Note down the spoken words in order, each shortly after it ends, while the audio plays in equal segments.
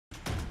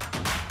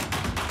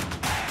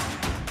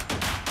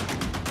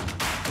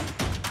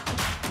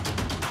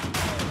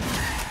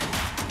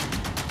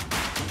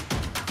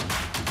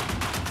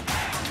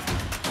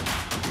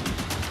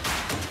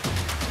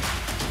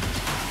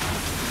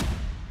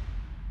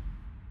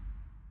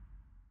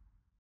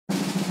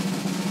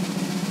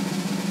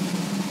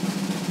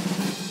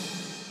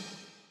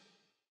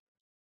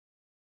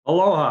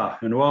Aloha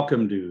and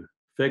welcome to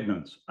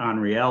Figments on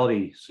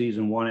Reality,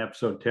 Season 1,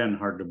 Episode 10.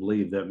 Hard to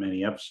believe that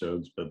many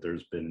episodes, but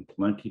there's been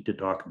plenty to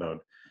talk about.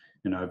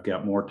 And I've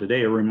got more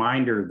today. A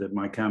reminder that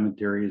my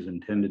commentary is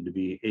intended to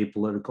be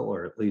apolitical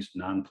or at least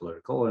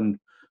non-political and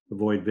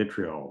avoid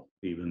vitriol,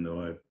 even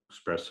though I've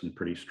expressed some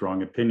pretty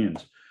strong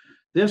opinions.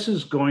 This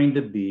is going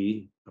to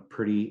be a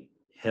pretty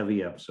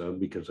heavy episode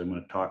because I'm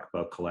going to talk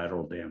about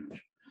collateral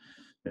damage.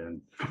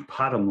 And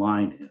bottom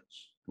line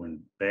is,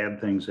 when bad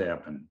things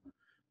happen,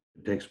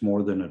 it takes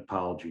more than an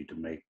apology to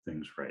make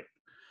things right.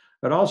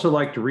 I'd also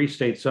like to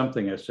restate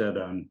something I said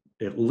on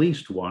at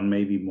least one,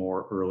 maybe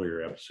more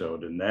earlier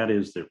episode, and that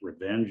is that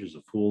revenge is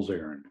a fool's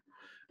errand.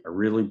 I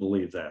really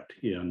believe that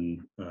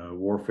in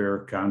warfare,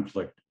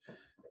 conflict,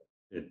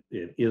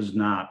 it is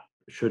not,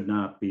 should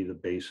not be the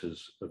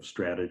basis of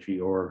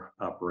strategy or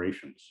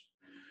operations.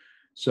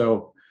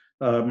 So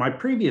my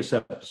previous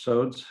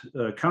episodes,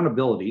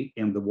 accountability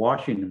and the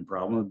Washington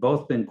problem, have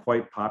both been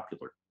quite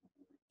popular.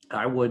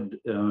 I would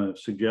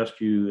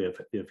suggest you,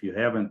 if you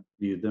haven't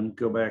viewed them,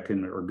 go back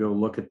or go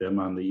look at them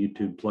on the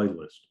YouTube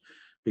playlist,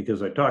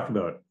 because I talked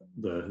about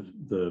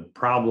the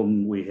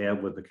problem we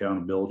have with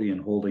accountability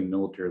and holding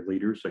military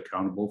leaders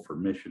accountable for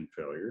mission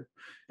failure.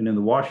 And in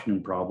the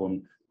Washington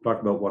problem, talk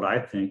about what I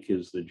think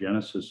is the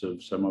genesis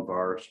of some of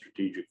our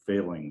strategic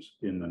failings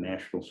in the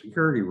national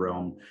security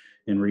realm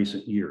in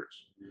recent years.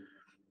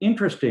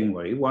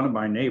 Interestingly, one of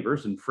my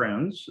neighbors and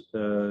friends,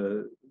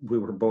 we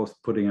were both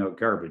putting out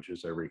garbage,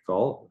 as I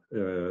recall,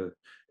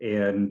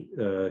 and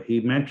he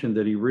mentioned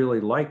that he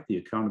really liked the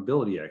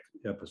accountability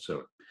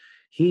episode.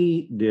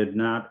 He did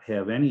not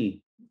have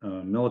any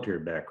military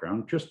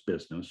background, just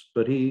business,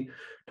 but he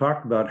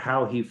talked about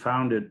how he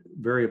found it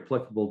very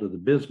applicable to the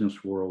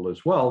business world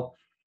as well,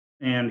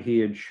 and he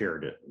had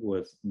shared it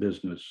with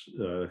business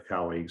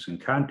colleagues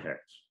and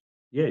contacts.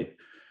 Yay.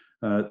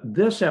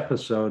 This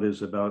episode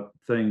is about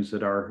things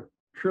that are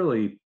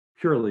purely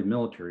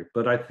military,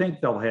 but I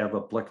think they'll have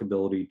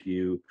applicability to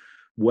you,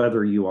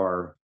 whether you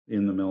are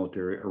in the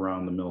military,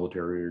 around the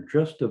military, or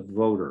just a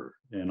voter.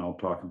 And I'll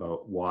talk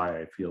about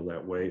why I feel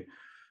that way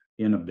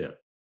in a bit.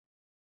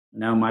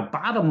 Now, my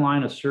bottom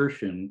line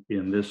assertion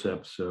in this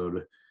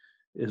episode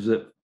is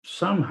that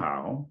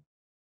somehow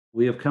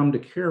we have come to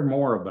care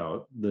more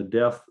about the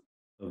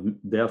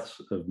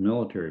deaths of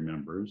military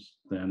members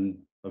than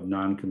of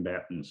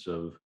non-combatants,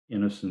 of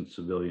innocent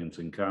civilians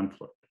in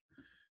conflict.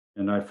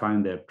 And I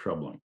find that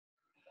troubling.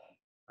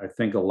 I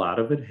think a lot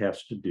of it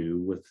has to do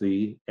with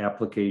the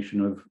application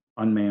of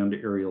unmanned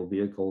aerial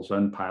vehicles,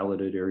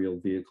 unpiloted aerial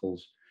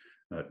vehicles,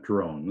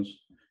 drones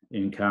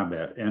in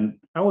combat. And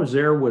I was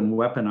there when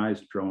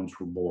weaponized drones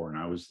were born.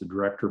 I was the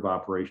director of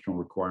operational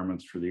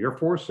requirements for the Air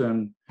Force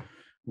and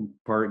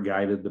part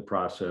guided the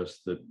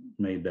process that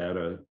made that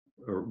a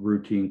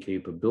routine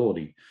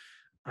capability.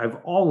 I've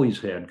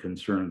always had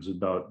concerns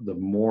about the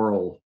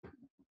moral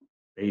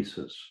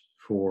basis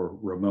for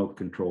remote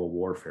control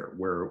warfare,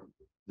 where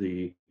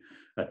the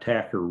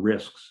attacker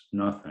risks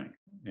nothing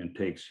and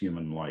takes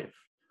human life.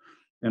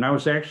 And I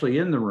was actually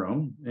in the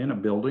room, in a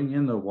building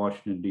in the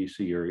Washington,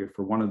 D.C. area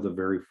for one of the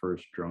very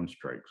first drone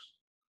strikes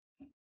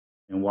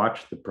and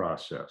watched the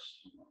process.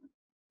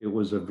 It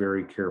was a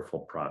very careful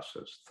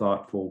process,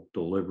 thoughtful,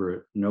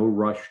 deliberate, no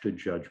rush to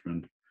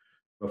judgment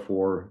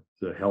before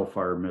the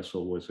Hellfire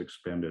missile was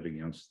expended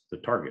against the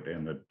target.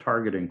 And the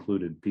target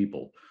included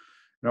people.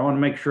 And I want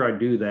to make sure I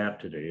do that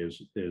today,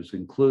 is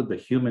include the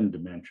human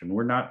dimension.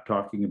 We're not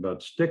talking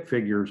about stick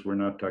figures. We're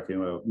not talking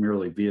about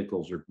merely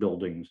vehicles or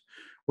buildings.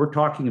 We're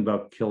talking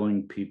about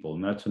killing people.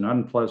 And that's an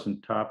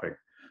unpleasant topic,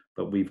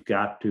 but we've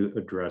got to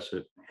address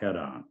it head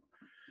on.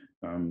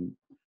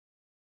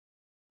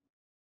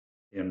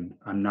 And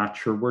I'm not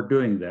sure we're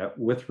doing that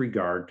with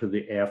regard to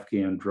the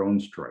Afghan drone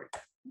strike.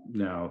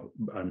 Now,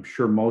 I'm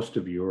sure most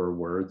of you are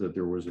aware that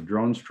there was a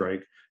drone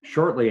strike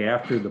shortly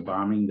after the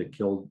bombing that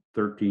killed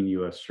 13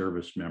 U.S.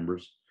 service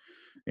members.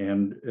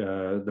 And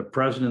the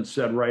president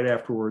said right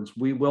afterwards,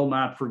 "We will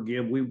not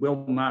forgive, we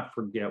will not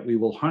forget, we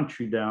will hunt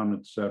you down,"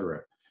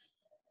 etc.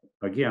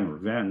 Again,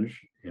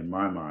 revenge, in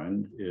my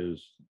mind,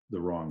 is the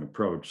wrong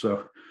approach.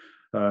 So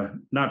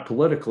not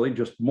politically,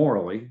 just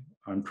morally,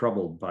 I'm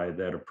troubled by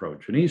that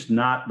approach. And he's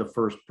not the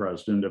first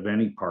president of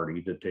any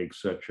party to take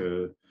such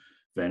a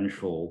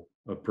vengeful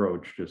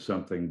approach to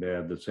something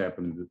bad that's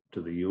happened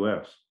to the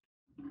U.S.,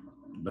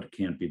 but it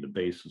can't be the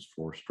basis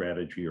for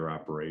strategy or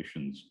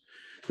operations.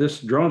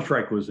 This drone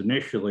strike was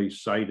initially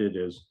cited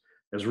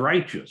as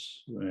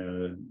righteous,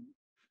 and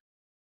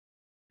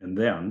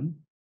then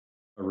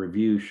a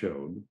review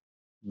showed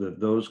that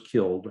those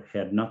killed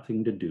had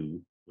nothing to do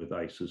with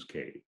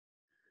ISIS-K.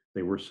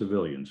 They were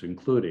civilians,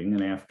 including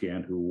an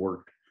Afghan who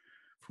worked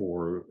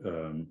for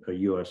a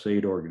U.S.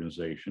 aid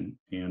organization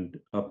and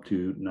up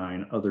to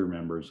 9 other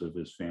members of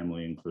his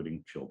family,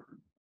 including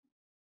children.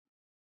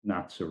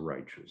 Not so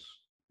righteous.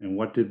 And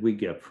what did we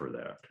get for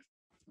that?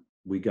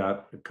 We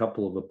got a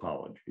couple of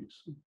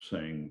apologies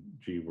saying,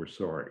 "Gee, we're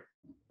sorry,"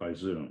 by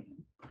Zoom.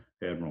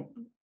 Admiral,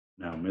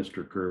 now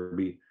Mr.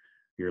 Kirby,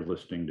 you're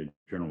listening to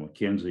General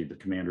McKenzie, the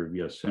commander of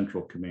U.S.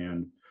 Central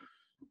Command,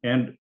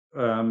 and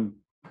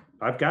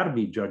I've got to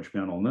be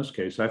judgmental in this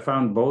case. I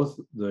found both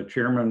the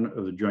chairman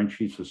of the Joint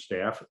Chiefs of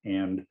Staff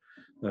and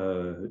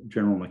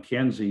General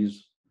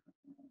McKenzie's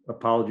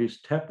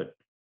apologies tepid.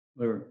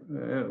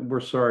 We're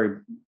sorry,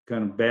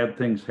 kind of bad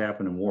things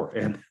happen in war,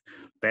 and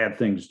bad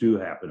things do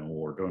happen in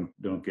war.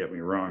 Don't get me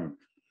wrong,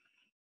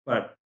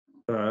 but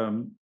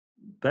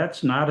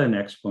that's not an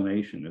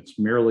explanation. It's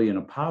merely an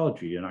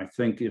apology, and I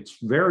think it's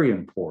very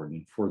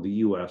important for the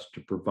U.S.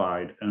 to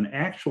provide an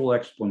actual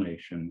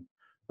explanation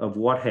of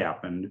what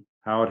happened,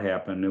 how it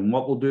happened, and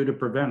what we'll do to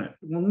prevent it.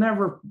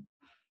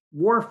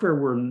 Warfare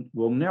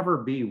will never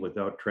be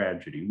without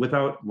tragedy,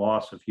 without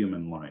loss of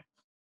human life.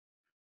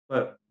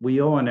 But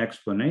we owe an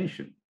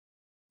explanation.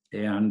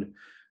 And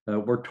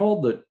we're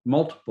told that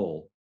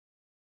multiple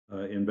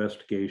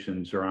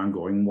investigations are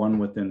ongoing, one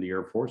within the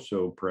Air Force,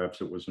 so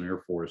perhaps it was an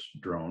Air Force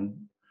drone,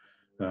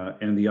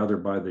 and the other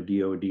by the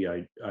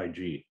DoD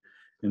IG.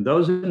 And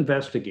those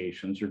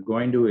investigations are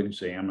going to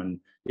examine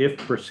if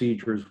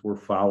procedures were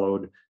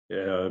followed,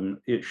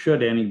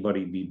 should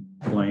anybody be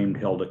blamed,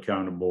 held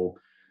accountable,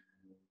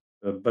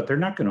 but they're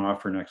not going to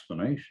offer an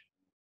explanation.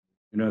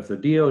 If the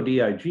DoD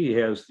IG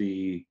has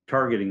the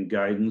targeting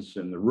guidance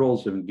and the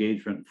rules of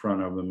engagement in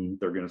front of them,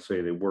 they're going to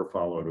say they were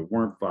followed or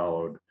weren't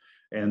followed,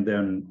 and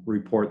then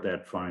report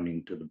that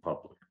finding to the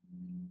public.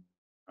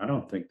 I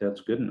don't think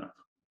that's good enough.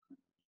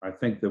 I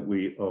think that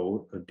we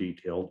owe a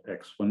detailed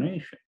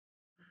explanation.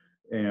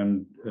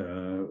 And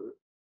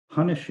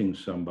punishing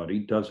somebody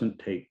doesn't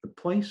take the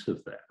place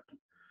of that.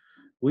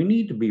 We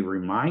need to be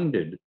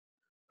reminded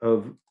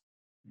of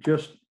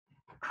just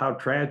how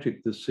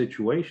tragic this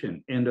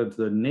situation and of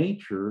the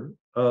nature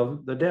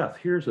of the death.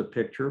 Here's a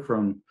picture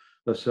from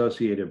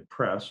Associated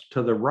Press.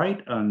 To the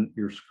right on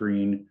your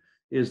screen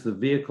is the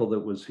vehicle that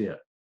was hit.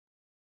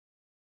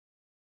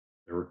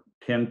 There were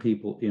 10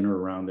 people in or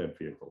around that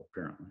vehicle,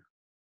 apparently.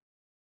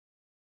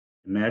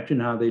 Imagine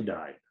how they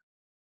died.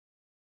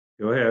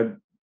 Go ahead,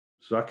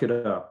 suck it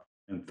up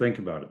and think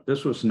about it.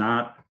 This was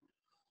not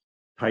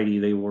tidy.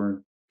 They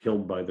weren't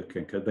killed by the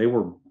Kinka. They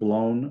were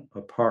blown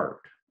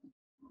apart.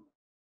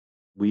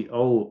 We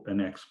owe an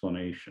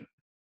explanation.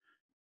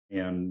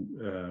 And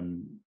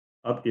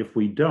if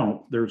we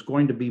don't, there's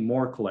going to be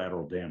more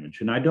collateral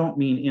damage. And I don't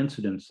mean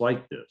incidents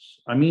like this.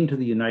 I mean to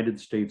the United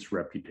States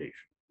reputation.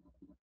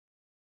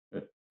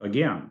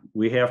 Again,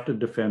 we have to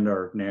defend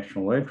our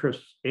national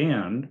interests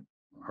and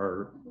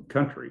our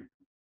country.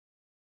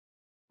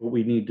 But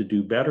we need to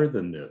do better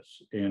than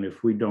this. And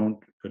if we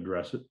don't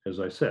address it, as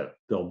I said,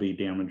 there'll be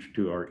damage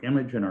to our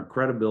image and our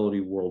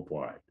credibility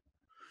worldwide.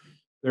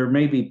 There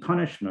may be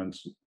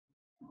punishments,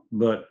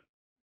 but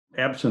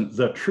absent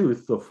the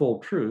truth, the full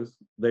truth,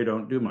 they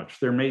don't do much.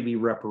 There may be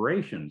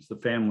reparations. The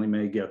family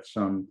may get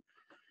some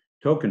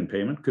token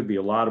payment, could be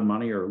a lot of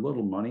money or a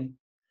little money,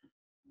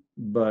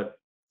 but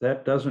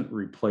that doesn't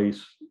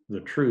replace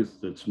the truth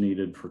that's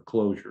needed for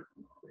closure.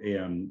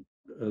 And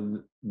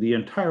the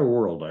entire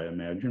world, I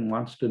imagine,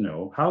 wants to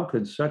know, how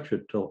could such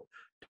a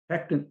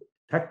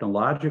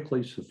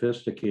technologically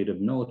sophisticated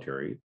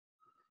military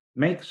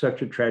make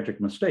such a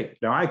tragic mistake?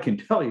 Now, I can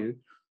tell you,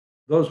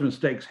 those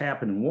mistakes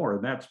happen in war,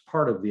 and that's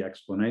part of the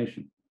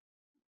explanation.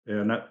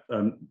 And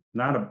I'm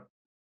not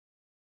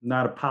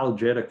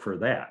apologetic for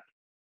that,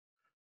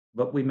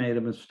 but we made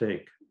a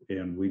mistake,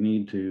 and we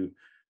need to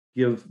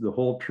give the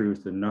whole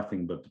truth and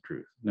nothing but the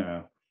truth.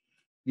 Now,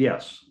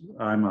 yes,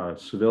 I'm a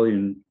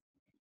civilian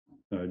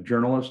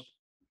journalist,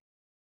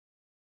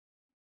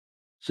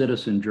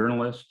 citizen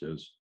journalist,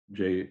 as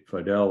Jay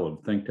Fidel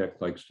of Think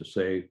Tech likes to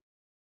say,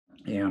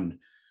 and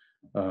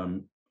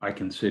I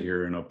can sit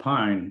here and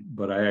opine,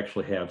 but I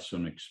actually have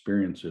some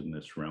experience in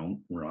this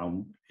realm,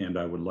 and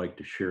I would like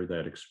to share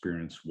that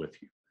experience with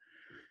you.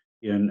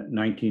 In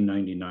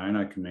 1999,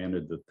 I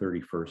commanded the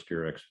 31st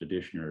Air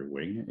Expeditionary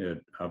Wing at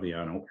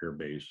Aviano Air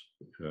Base,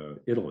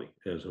 Italy,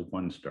 as a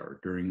 1-star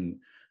during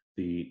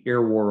the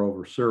air war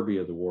over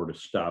Serbia, the war to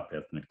stop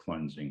ethnic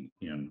cleansing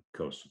in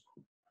Kosovo.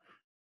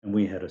 And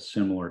we had a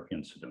similar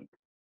incident.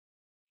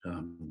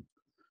 And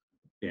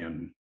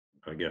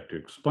I get to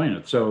explain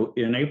it. So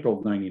in April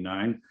of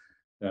 99,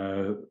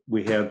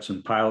 we had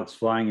some pilots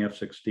flying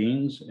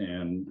F-16s,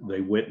 and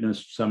they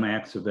witnessed some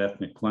acts of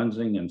ethnic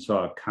cleansing and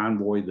saw a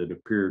convoy that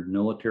appeared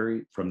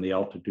military from the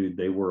altitude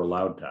they were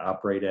allowed to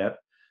operate at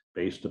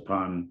based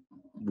upon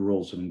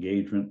rules of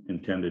engagement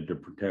intended to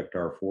protect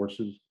our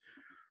forces.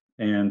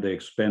 And they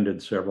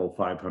expended several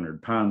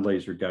 500-pound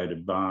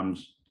laser-guided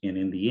bombs. And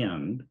in the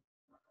end,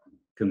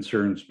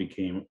 concerns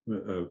became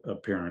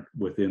apparent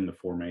within the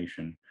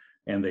formation,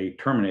 and they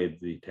terminated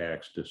the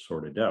attacks to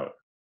sort it out.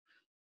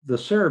 The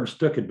Serbs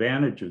took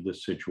advantage of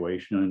this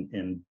situation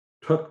and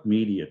took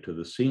media to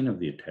the scene of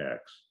the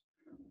attacks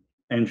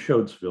and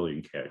showed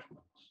civilian casualties.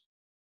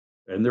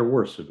 And there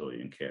were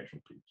civilian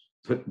casualties.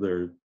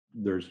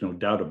 There's no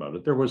doubt about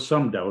it. There was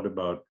some doubt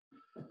about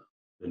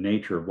the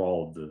nature of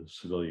all of the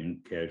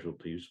civilian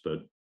casualties, but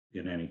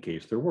in any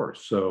case, there were.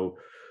 So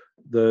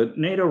the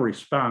NATO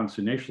response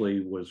initially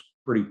was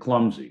pretty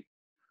clumsy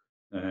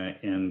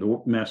and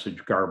the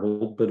message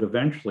garbled, but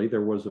eventually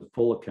there was a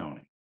full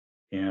accounting.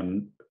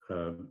 And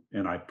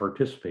and I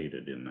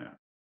participated in that.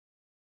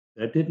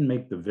 That didn't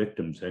make the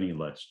victims any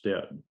less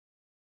dead,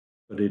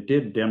 but it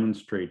did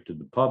demonstrate to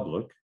the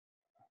public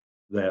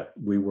that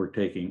we were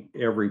taking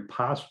every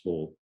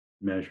possible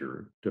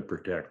measure to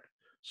protect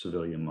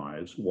civilian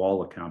lives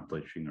while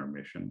accomplishing our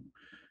mission.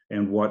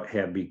 And what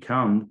had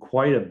become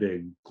quite a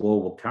big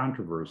global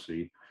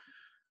controversy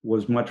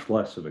was much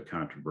less of a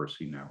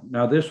controversy now.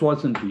 Now, this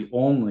wasn't the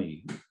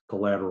only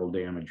collateral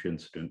damage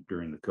incident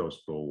during the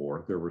Kosovo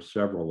War. There were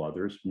several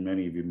others.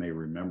 Many of you may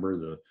remember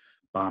the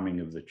bombing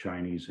of the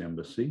Chinese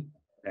embassy,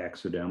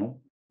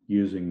 accidental,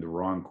 using the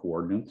wrong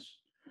coordinates.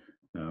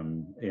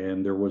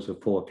 And there was a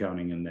full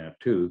accounting in that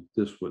too.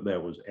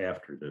 That was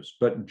after this.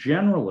 But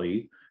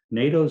generally,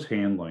 NATO's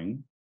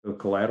handling of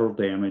collateral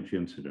damage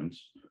incidents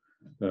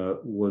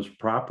was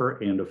proper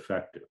and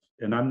effective.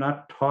 And I'm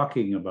not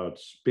talking about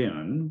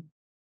spin.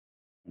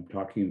 I'm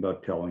talking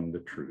about telling the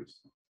truth.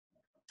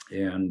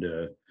 And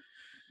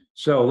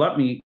so let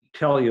me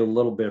tell you a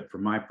little bit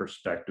from my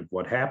perspective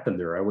what happened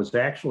there. I was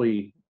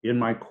actually in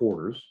my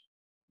quarters,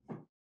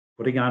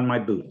 putting on my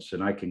boots,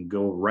 and I can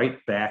go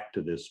right back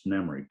to this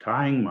memory,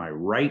 tying my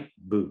right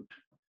boot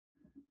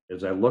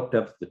as I looked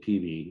up at the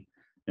TV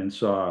and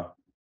saw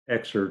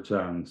excerpts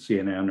on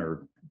CNN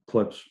or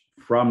clips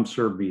from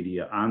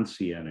Serbia on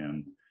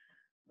CNN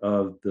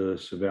of the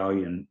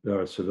civilian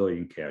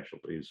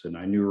casualties. And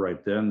I knew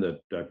right then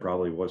that I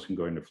probably wasn't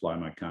going to fly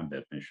my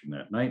combat mission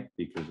that night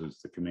because as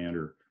the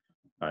commander,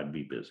 I'd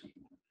be busy.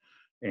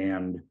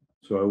 And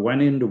so I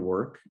went into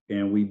work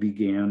and we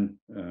began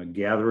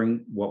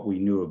gathering what we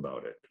knew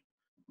about it.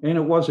 And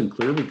it wasn't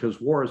clear because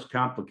war is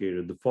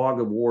complicated. The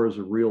fog of war is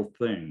a real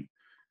thing.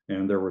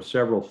 And there were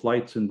several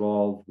flights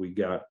involved. We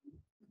got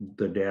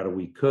the data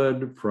we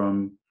could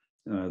from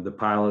the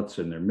pilots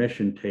and their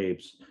mission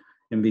tapes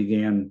and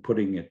began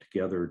putting it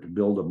together to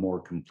build a more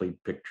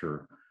complete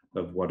picture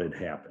of what had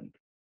happened.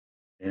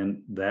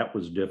 And that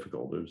was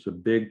difficult. It was a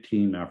big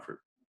team effort.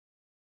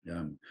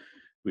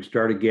 We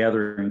started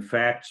gathering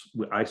facts.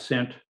 I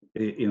sent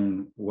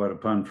in what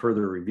upon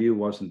further review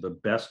wasn't the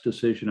best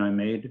decision I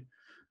made.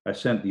 I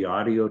sent the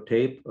audio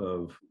tape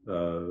of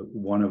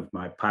one of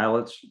my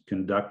pilots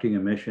conducting a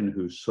mission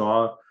who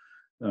saw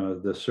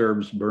the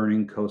Serbs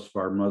burning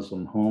Kosovar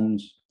Muslim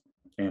homes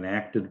and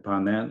acted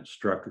upon that,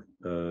 struck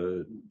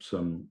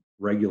some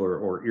regular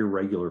or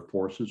irregular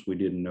forces, we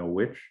didn't know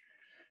which,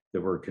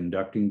 that were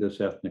conducting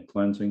this ethnic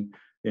cleansing.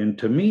 And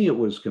to me, it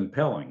was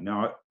compelling.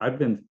 Now, I've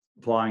been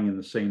flying in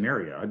the same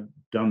area. I've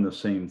done the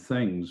same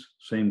things,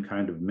 same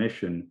kind of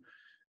mission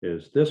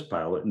as this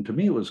pilot. And to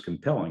me, it was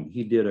compelling.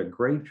 He did a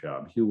great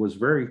job. He was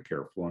very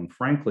careful. And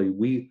frankly,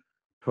 we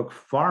took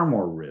far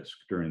more risk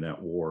during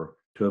that war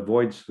to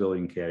avoid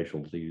civilian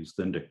casualties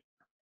than to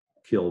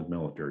kill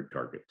military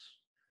targets.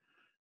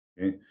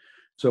 Okay.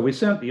 So we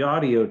sent the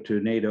audio to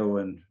NATO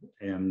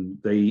and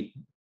they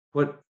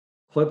put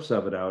clips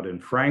of it out.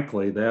 And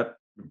frankly, that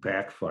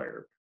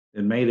backfired.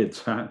 It made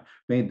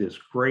this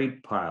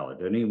great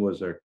pilot, and he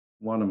was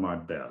one of my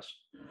best,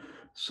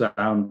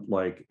 sound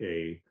like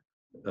a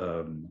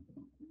war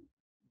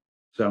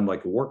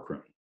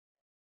criminal.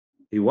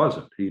 He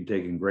wasn't. He'd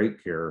taken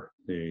great care.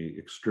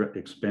 He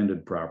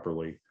expended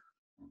properly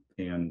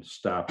and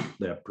stopped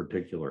that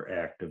particular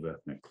act of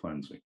ethnic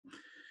cleansing.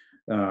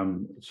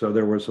 So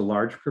there was a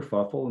large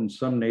kerfuffle, and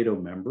some NATO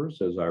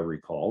members, as I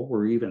recall,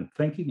 were even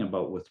thinking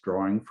about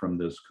withdrawing from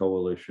this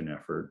coalition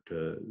effort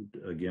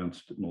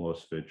against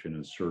Milosevic and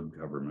his Serb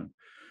government.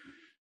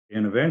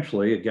 And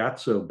eventually it got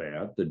so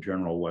bad that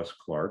General Wes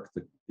Clark,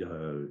 the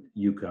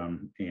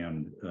EUCOM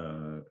and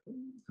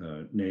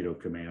NATO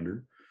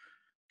commander,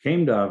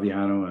 came to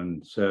Aviano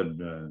and said,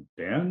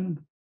 Dan,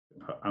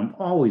 I'm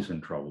always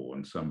in trouble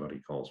when somebody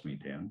calls me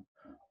Dan.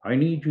 I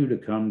need you to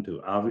come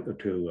to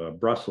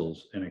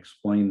Brussels and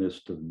explain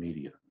this to the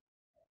media.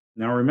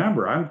 Now,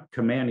 remember, I'm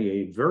commanding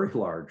a very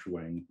large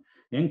wing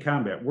in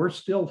combat. We're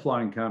still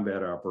flying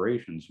combat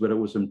operations, but it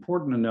was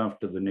important enough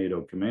to the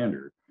NATO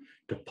commander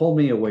to pull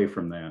me away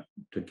from that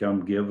to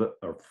come give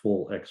a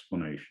full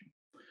explanation.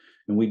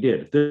 And we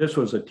did. This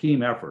was a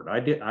team effort.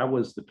 I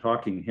was the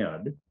talking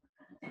head,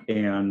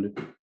 and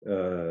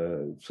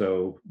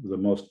so the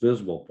most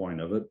visible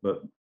point of it,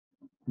 but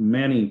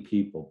many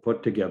people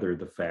put together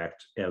the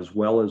facts as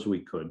well as we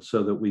could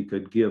so that we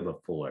could give a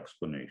full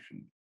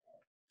explanation.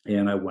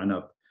 And I went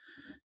up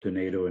to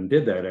NATO and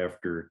did that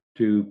after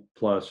 2+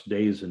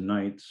 days and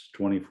nights,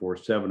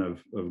 24/7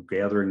 of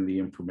gathering the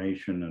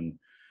information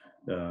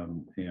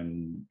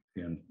and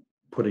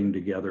putting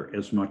together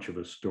as much of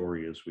a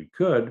story as we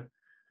could.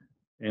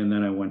 And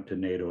then I went to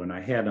NATO, and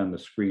I had on the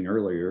screen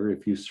earlier,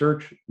 if you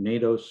search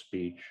NATO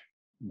speech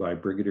by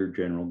Brigadier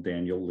General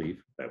Daniel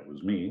Leaf, that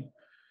was me,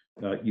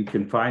 you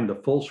can find the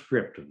full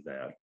script of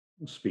that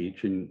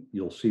speech and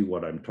you'll see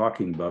what I'm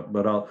talking about.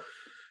 But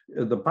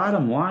the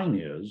bottom line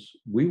is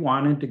we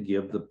wanted to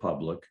give the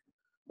public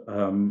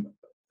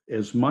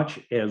as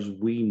much as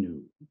we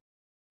knew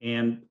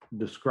and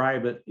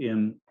describe it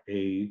in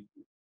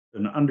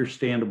an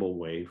understandable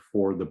way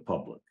for the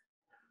public.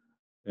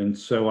 And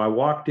so I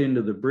walked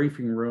into the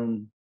briefing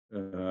room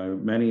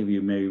Many of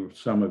you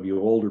some of you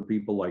older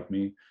people like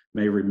me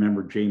may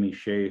remember Jamie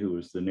Shea, who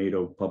was the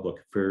NATO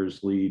public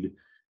affairs lead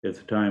at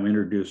the time,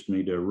 introduced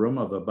me to a room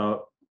of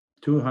about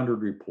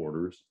 200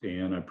 reporters,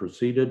 and I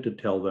proceeded to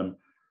tell them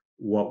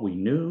what we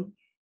knew,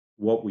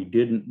 what we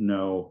didn't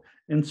know,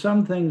 and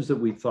some things that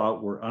we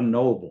thought were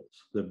unknowables,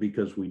 that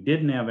because we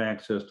didn't have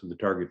access to the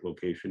target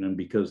location and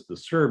because the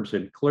Serbs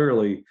had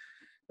clearly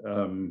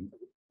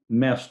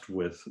messed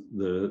with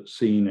the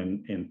scene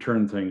and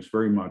turned things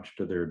very much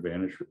to their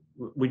advantage,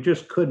 we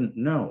just couldn't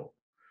know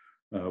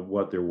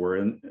what there were.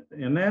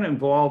 And that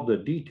involved a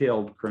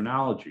detailed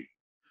chronology.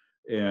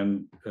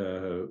 And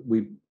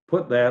we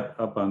put that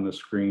up on the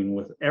screen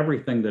with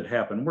everything that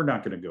happened. We're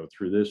not going to go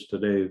through this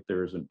today if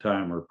there isn't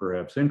time or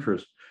perhaps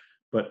interest,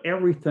 but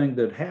everything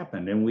that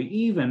happened. And we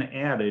even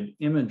added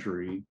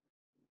imagery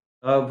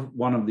of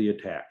one of the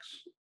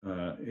attacks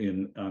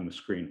on the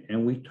screen,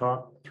 and we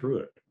talked through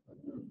it.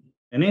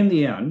 And in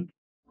the end,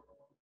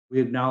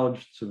 we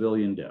acknowledged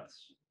civilian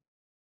deaths.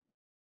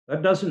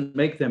 That doesn't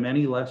make them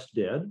any less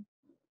dead,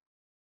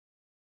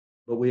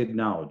 but we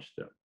acknowledged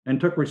them and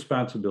took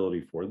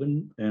responsibility for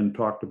them and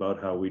talked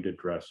about how we'd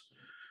address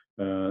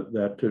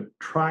that to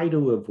try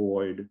to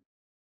avoid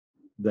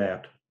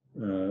that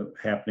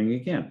happening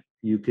again.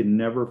 You can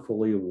never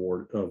fully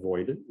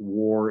avoid it.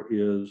 War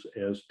is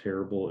as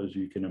terrible as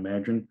you can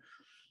imagine.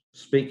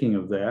 Speaking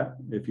of that,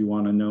 if you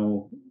want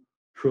to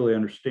truly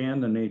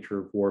understand the nature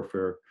of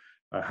warfare,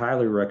 I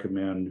highly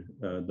recommend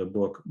the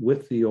book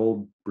With the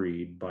Old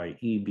Breed by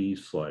E.B.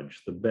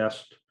 Sledge, the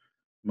best,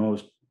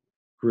 most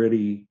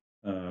gritty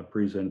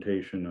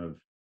presentation of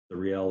the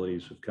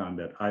realities of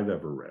combat I've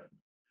ever read.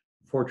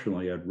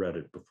 Fortunately, I'd read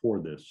it before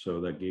this,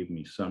 so that gave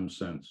me some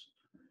sense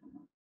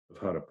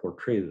of how to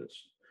portray this.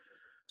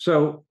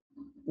 So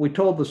we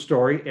told the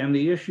story and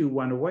the issue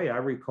went away. I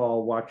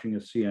recall watching a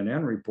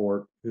CNN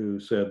report who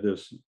said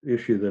this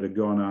issue that had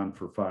gone on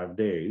for 5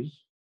 days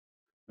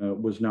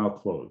was now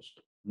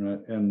closed.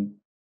 And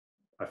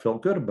I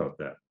felt good about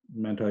that. It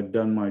meant I'd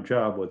done my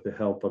job with the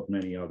help of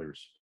many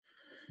others.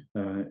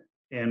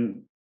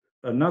 And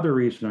another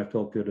reason I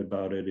felt good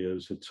about it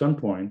is at some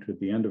point at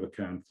the end of a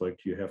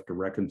conflict, you have to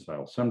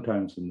reconcile,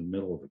 sometimes in the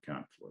middle of a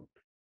conflict.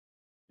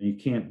 And you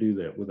can't do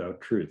that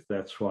without truth.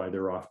 That's why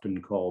they're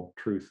often called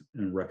truth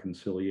and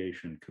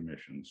reconciliation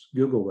commissions.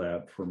 Google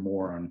that for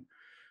more on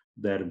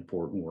that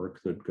important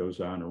work that goes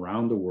on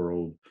around the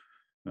world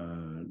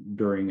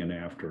during and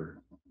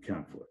after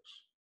conflicts.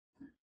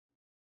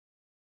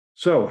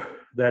 So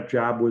that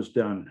job was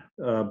done.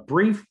 A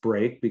brief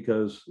break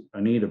because I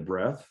need a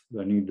breath.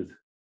 I need to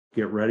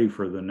get ready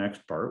for the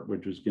next part,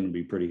 which is going to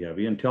be pretty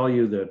heavy, and tell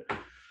you that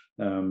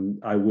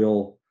I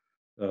will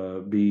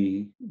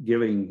be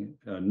giving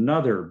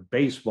another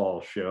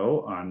baseball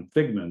show on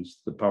Figments,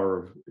 the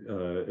power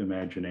of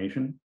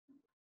imagination,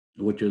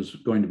 which is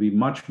going to be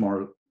much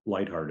more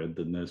lighthearted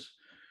than this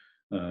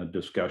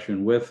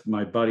discussion, with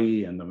my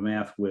buddy and the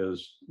math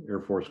whiz, Air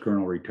Force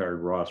Colonel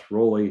retired Ross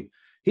Rowley.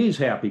 He's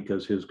happy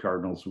because his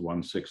Cardinals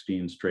won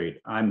 16 straight.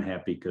 I'm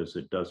happy because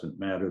it doesn't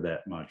matter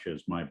that much,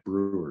 as my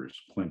Brewers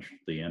clinched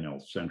the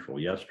NL Central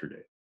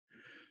yesterday.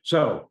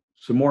 So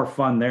some more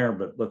fun there,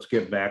 but let's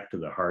get back to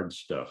the hard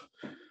stuff.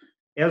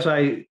 As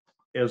I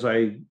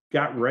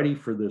got ready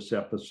for this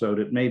episode,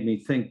 it made me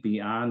think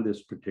beyond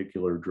this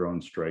particular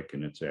drone strike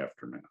and its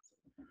aftermath,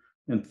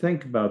 and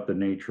think about the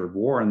nature of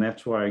war. And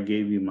that's why I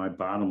gave you my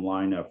bottom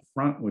line up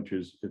front, which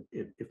is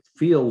it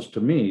feels to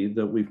me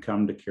that we've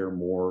come to care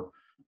more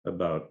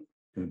about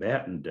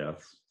combatant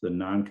deaths than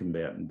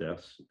non-combatant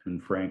deaths.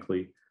 And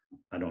frankly,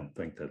 I don't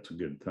think that's a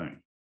good thing.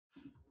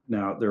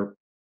 Now, there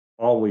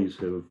always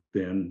have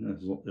been,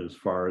 as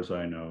far as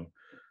I know,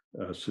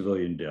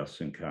 civilian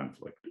deaths in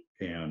conflict.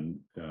 And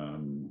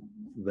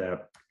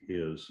that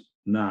is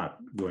not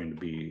going to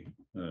be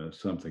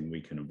something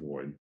we can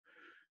avoid.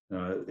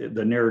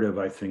 The narrative,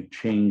 I think,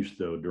 changed,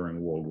 though,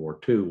 during World War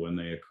II, when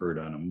they occurred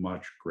on a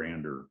much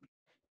grander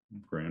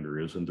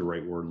isn't the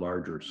right word,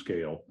 larger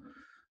scale.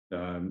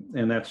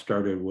 And that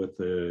started with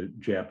the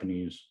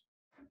Japanese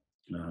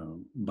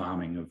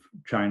bombing of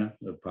China,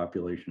 of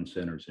population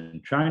centers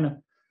in China.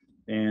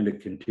 And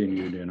it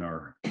continued in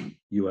our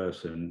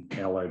US and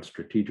Allied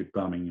strategic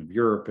bombing of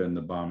Europe and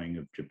the bombing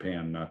of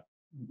Japan, not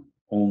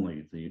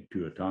only the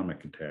 2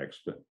 atomic attacks,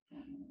 but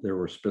there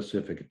were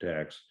specific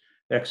attacks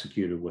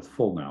executed with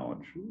full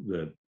knowledge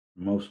that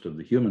most of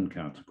the human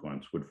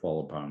consequence would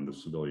fall upon the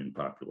civilian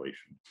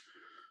population.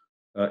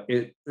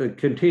 It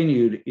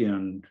continued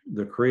in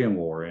the Korean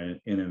War, and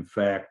in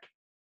fact,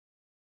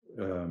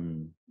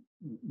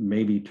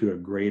 maybe to a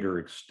greater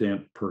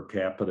extent per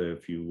capita,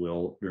 if you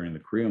will, during the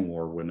Korean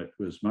War, when it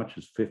was as much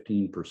as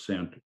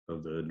 15%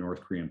 of the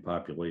North Korean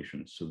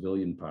population,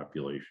 civilian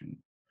population,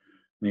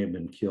 may have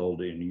been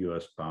killed in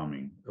US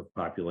bombing of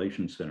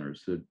population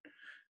centers that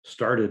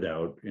started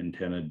out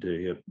intended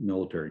to hit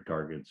military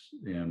targets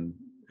and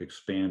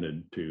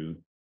expanded to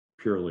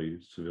purely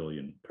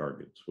civilian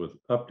targets, with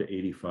up to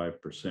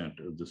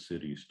 85% of the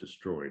cities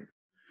destroyed.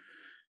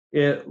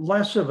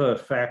 Less of a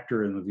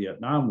factor in the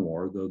Vietnam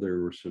War, though there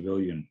were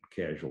civilian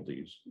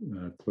casualties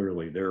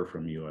clearly there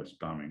from U.S.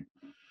 bombing.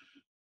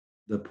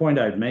 The point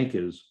I'd make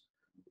is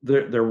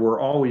there were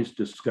always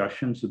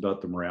discussions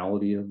about the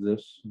morality of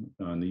this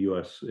on the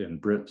U.S. and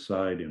Brit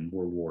side in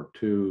World War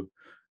II.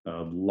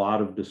 A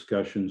lot of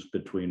discussions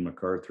between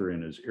MacArthur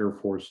and his Air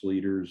Force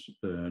leaders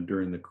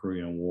during the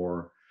Korean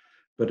War,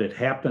 but it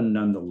happened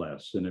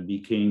nonetheless, and it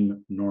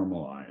became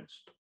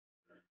normalized.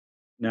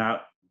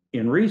 Now,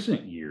 in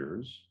recent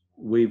years,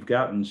 we've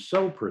gotten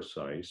so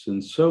precise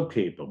and so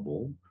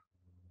capable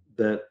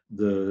that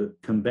the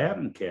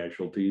combatant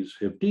casualties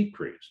have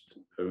decreased.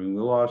 I mean,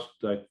 we lost,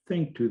 I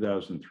think,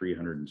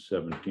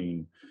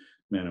 2,317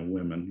 men and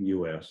women,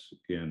 US,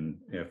 in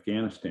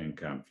Afghanistan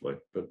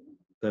conflict, but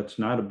that's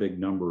not a big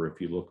number if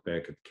you look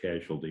back at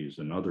casualties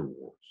in other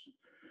wars.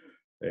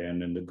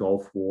 And in the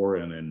Gulf War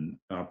and in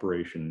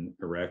Operation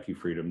Iraqi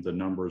Freedom, the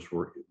numbers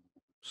were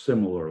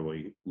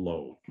similarly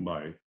low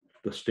by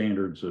the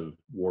standards of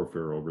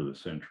warfare over the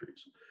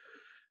centuries.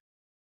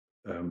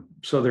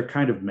 So they're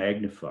kind of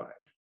magnified,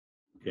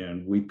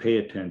 and we pay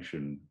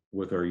attention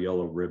with our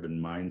yellow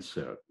ribbon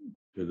mindset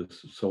to the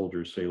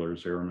soldiers,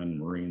 sailors, airmen,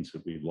 Marines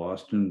that we've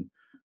lost, and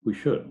we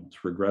should.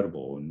 It's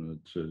regrettable, and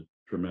it's a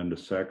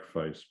tremendous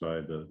sacrifice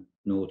by the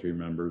military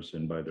members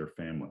and by their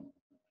family.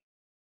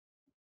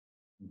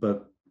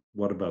 But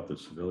what about the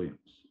civilians?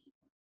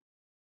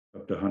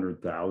 Up to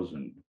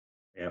 100,000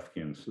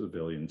 Afghan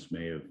civilians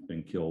may have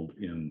been killed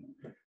in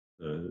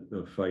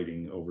the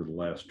fighting over the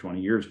last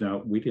 20 years.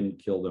 Now, we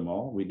didn't kill them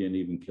all. We didn't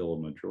even kill a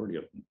majority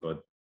of them,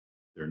 but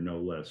they're no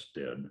less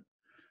dead.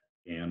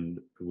 And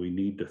we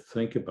need to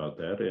think about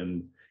that.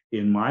 And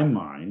in my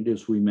mind,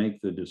 as we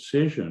make the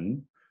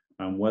decision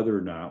on whether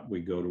or not we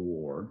go to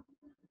war,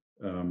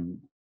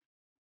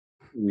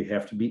 we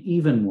have to be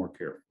even more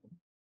careful.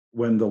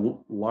 When the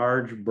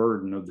large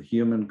burden of the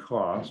human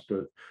cost,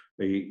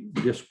 a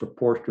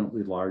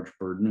disproportionately large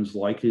burden, is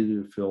likely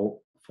to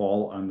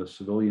fall on the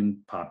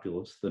civilian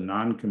populace, the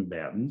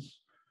non-combatants,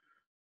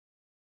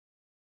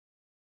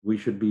 we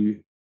should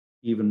be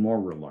even more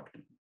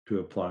reluctant to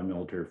apply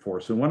military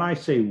force. And when I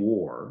say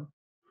war,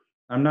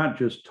 I'm not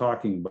just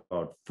talking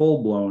about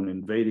full-blown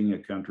invading a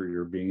country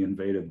or being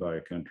invaded by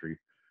a country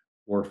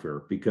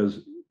warfare,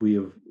 because we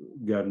have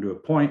gotten to a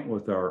point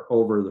with our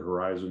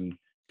over-the-horizon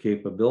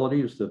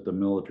capabilities that the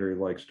military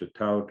likes to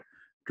tout,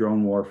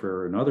 drone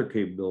warfare and other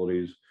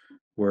capabilities,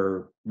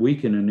 where we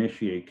can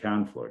initiate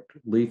conflict,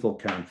 lethal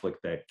conflict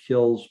that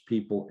kills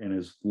people and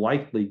is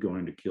likely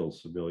going to kill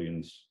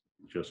civilians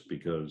just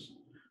because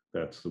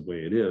that's the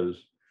way it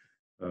is.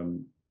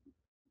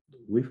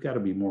 We've got to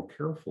be more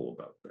careful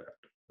about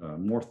that,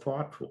 more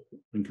thoughtful,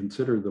 and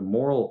consider the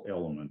moral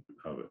element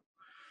of it.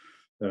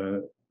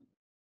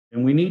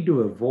 And we need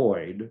to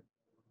avoid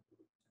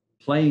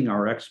playing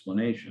our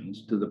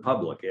explanations to the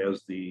public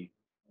as the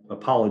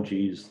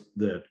apologies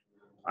that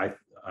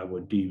I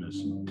would deem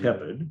as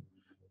tepid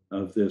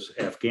of this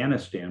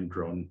Afghanistan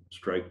drone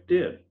strike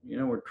did. You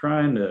know, we're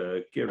trying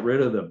to get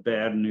rid of the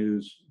bad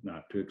news,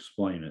 not to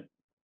explain it,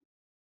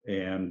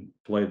 and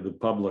play the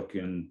public,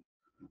 and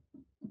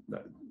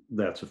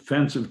that's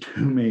offensive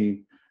to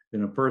me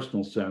in a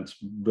personal sense,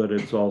 but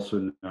it's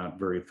also not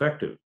very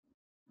effective.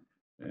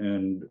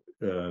 And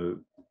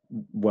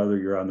whether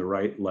you're on the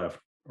right, left,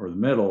 or the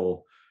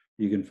middle,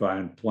 you can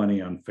find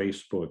plenty on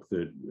Facebook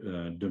that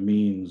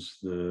demeans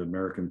the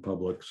American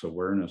public's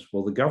awareness.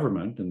 Well, the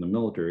government and the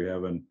military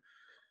have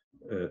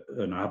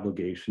an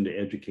obligation to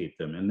educate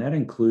them, and that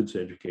includes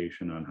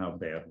education on how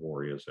bad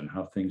war is and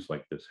how things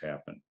like this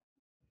happen.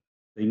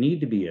 They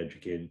need to be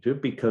educated too,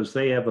 because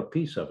they have a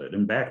piece of it.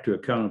 And back to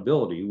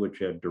accountability, which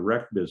have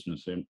direct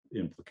business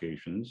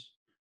implications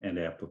and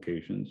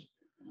applications.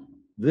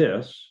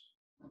 This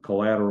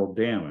collateral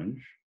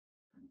damage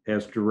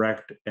has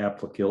direct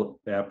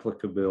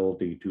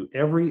applicability to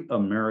every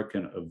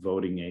American of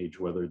voting age,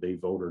 whether they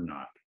vote or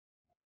not.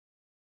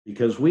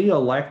 Because we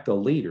elect the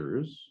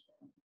leaders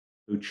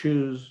who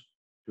choose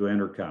to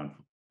enter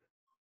conflict.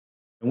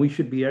 And we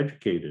should be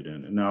educated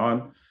in it.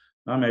 Now,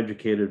 I'm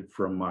educated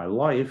from my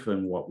life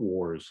and what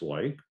war is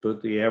like,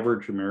 but the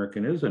average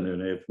American isn't.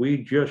 And if we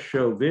just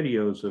show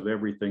videos of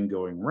everything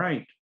going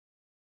right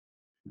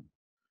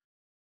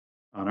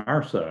on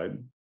our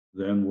side,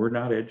 then we're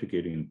not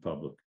educating the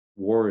public.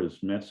 War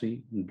is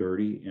messy and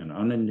dirty, and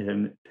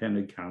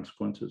unintended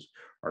consequences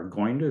are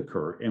going to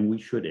occur, and we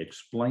should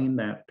explain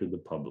that to the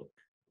public.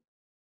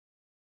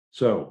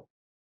 So,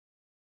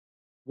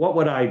 what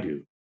would I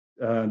do?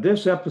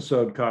 This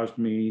episode caused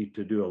me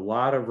to do a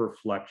lot of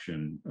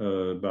reflection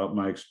about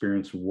my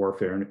experience in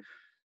warfare.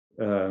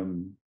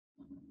 And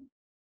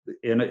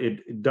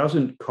it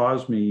doesn't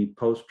cause me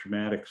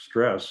post-traumatic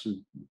stress.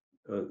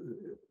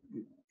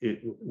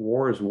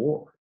 War is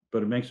war,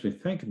 but it makes me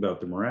think about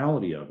the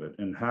morality of it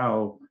and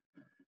how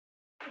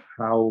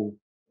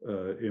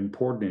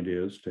important it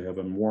is to have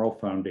a moral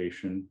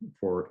foundation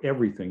for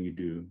everything you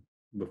do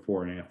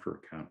before and after a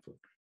conflict.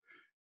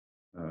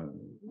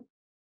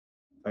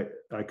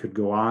 I could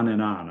go on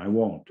and on. I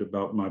won't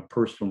about my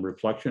personal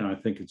reflection. I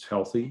think it's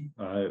healthy.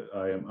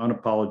 I am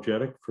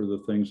unapologetic for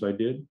the things I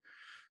did.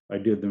 I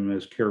did them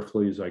as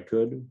carefully as I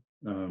could.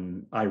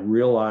 I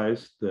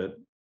realized that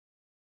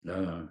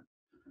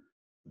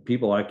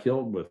people I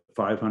killed with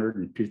 500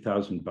 and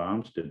 2,000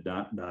 bombs did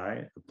not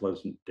die a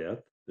pleasant death.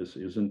 This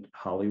isn't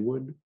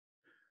Hollywood.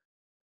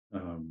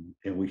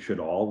 And we should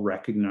all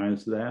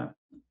recognize that.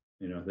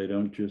 You know, they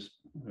don't just,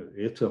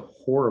 it's a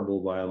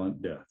horrible,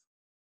 violent death.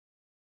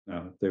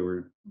 Now, they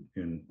were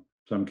in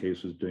some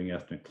cases doing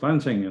ethnic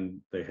cleansing and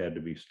they had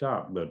to be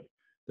stopped, but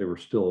they were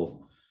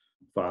still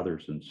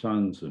fathers and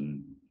sons,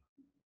 and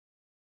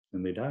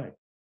they died,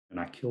 and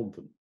I killed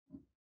them.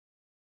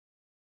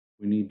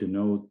 We need to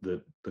know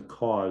that the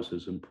cause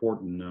is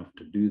important enough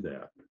to do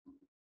that.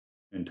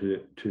 And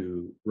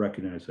to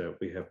recognize that,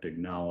 we have to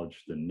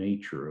acknowledge the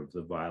nature of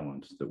the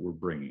violence that we're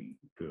bringing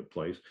to a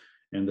place,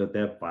 and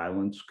that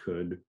violence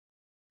could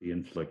be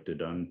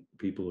inflicted on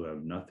people who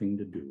have nothing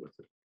to do with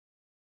it.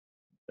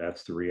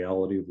 That's the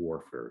reality of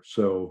warfare.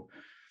 So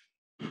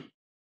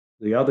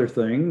the other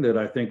thing that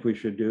I think we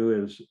should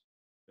do is,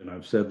 and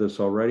I've said this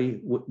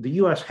already, the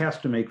US has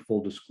to make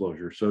full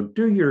disclosure. So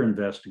do your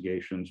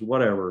investigations,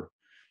 whatever,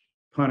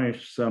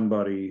 punish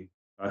somebody.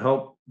 I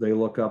hope they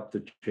look up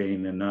the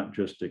chain and not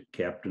just at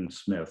Captain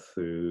Smith,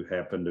 who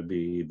happened to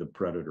be the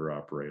Predator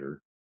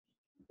operator.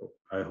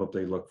 I hope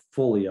they look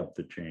fully up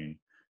the chain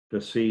to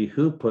see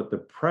who put the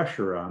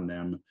pressure on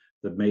them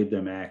that made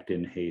them act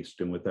in haste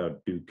and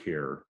without due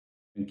care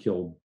and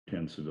killed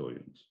 10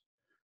 civilians.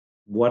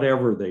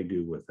 Whatever they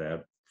do with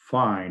that,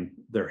 fine,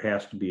 there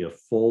has to be a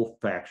full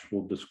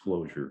factual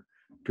disclosure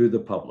to the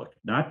public,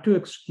 not to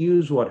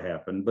excuse what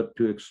happened, but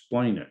to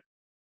explain it,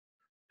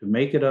 to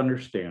make it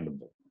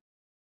understandable.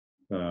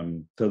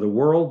 To the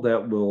world,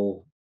 that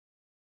will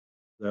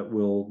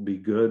be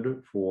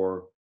good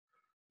for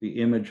the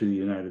image of the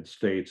United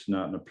States,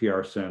 not in a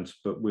PR sense,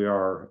 but we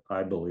are,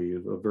 I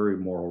believe, a very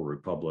moral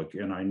republic.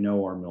 And I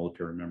know our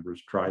military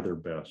members try their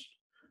best.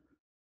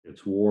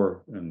 It's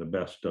war, and the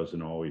best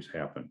doesn't always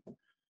happen.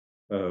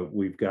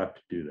 We've got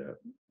to do that.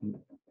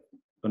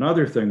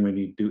 Another thing we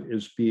need to do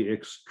is be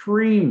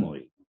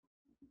extremely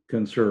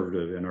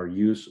conservative in our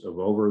use of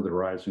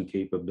over-the-horizon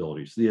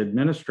capabilities. The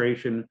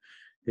administration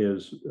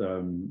has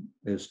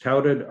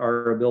touted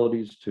our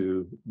abilities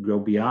to go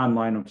beyond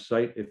line of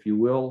sight, if you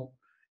will,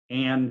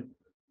 and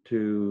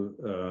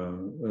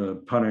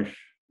to punish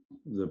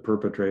the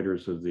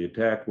perpetrators of the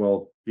attack.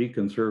 Well, be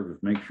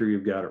conservative, make sure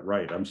you've got it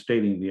right. I'm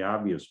stating the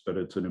obvious, but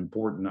it's an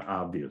important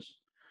obvious.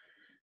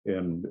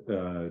 And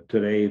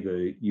today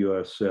the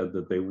US said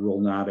that they will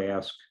not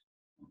ask,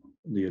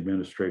 the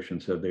administration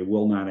said they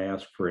will not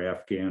ask for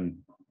Afghan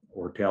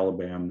or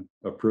Taliban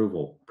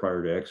approval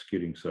prior to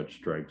executing such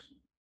strikes.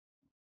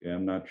 And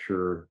I'm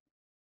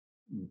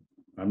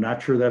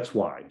not sure that's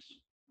wise.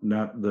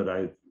 Not that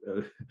I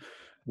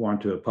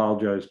want to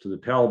apologize to the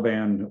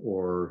Taliban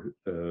or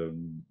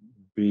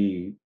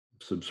be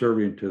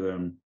subservient to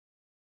them,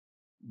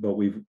 but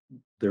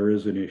there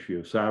is an issue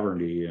of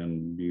sovereignty,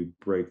 and you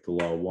break the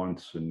law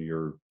once and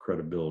your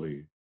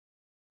credibility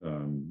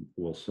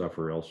will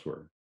suffer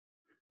elsewhere.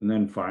 And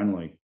then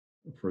finally,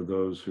 for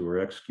those who are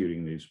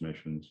executing these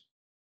missions,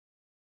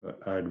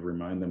 I'd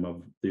remind them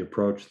of the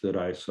approach that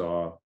I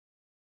saw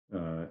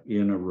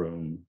in a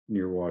room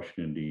near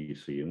Washington,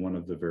 D.C. in one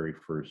of the very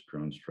first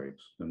drone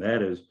strikes. And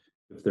that is,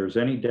 if there's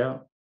any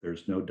doubt,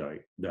 there's no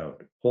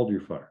doubt. Hold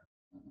your fire.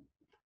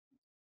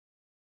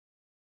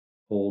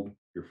 Hold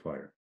your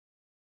fire.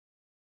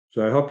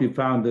 So I hope you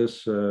found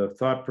this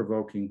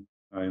thought-provoking.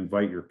 I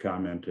invite your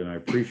comment, and I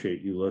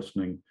appreciate you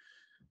listening.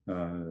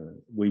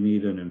 We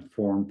need an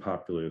informed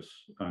populace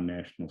on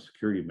national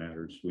security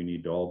matters. We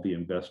need to all be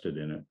invested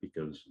in it,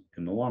 because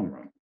in the long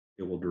run,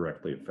 it will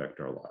directly affect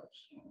our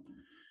lives.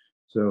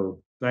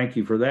 So thank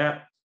you for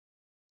that.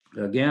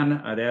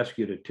 Again, I'd ask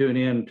you to tune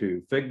in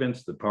to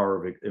Figments, the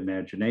Power of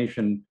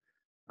Imagination,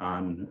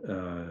 on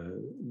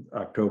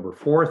October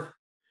 4th,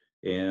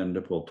 and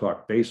we'll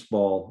talk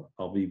baseball.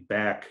 I'll be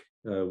back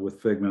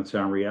with Figments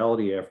on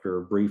Reality after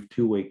a brief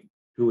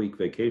two-week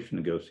vacation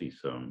to go see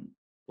some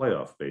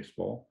playoff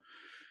baseball.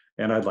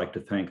 And I'd like to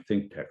thank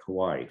ThinkTech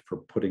Hawaii for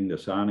putting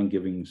this on and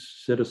giving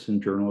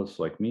citizen journalists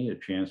like me a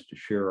chance to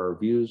share our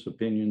views,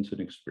 opinions,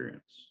 and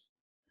experience.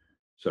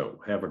 So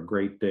have a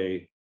great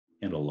day,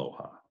 and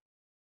aloha.